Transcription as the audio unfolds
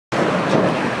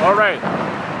Alright,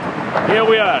 here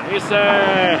we are. It's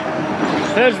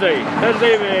Thursday the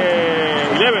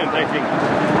 11th, I think.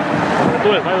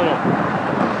 12th, I don't know.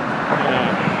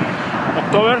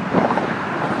 October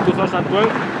 2012.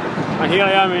 And here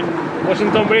I am in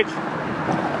Washington Bridge.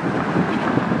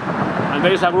 And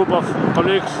there is a group of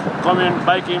colleagues coming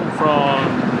biking from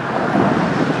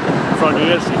New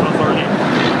Jersey, from Thornley.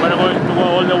 We're going to go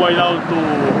all the way down to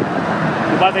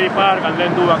Battery Park and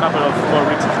then do a couple of more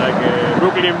bridges like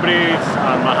Brooklyn Bridge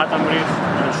and Manhattan Bridge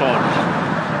and so on.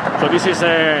 So this is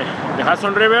the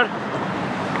Hudson River.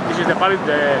 This is the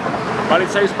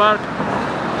Palisades Park.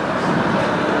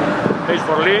 There is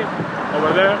Fort Lee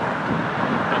over there,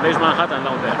 and there is Manhattan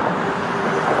down there.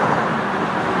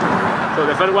 So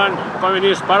the first one coming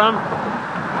is Param.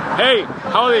 Hey,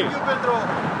 howdy! Thank you, Pedro.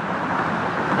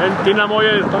 And Tina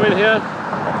Moya is coming here.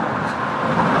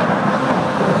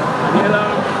 Daniela,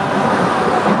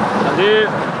 Sandeep,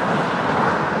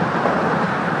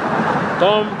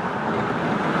 Tom,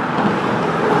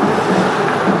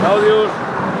 Claudius,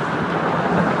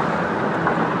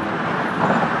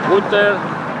 Gunther,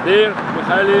 Dirk,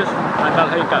 Michaelis, and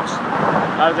Karl-Heinz Katz.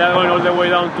 They are going all the way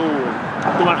down to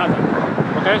Manhattan.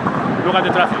 Okay? Look at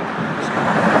the traffic.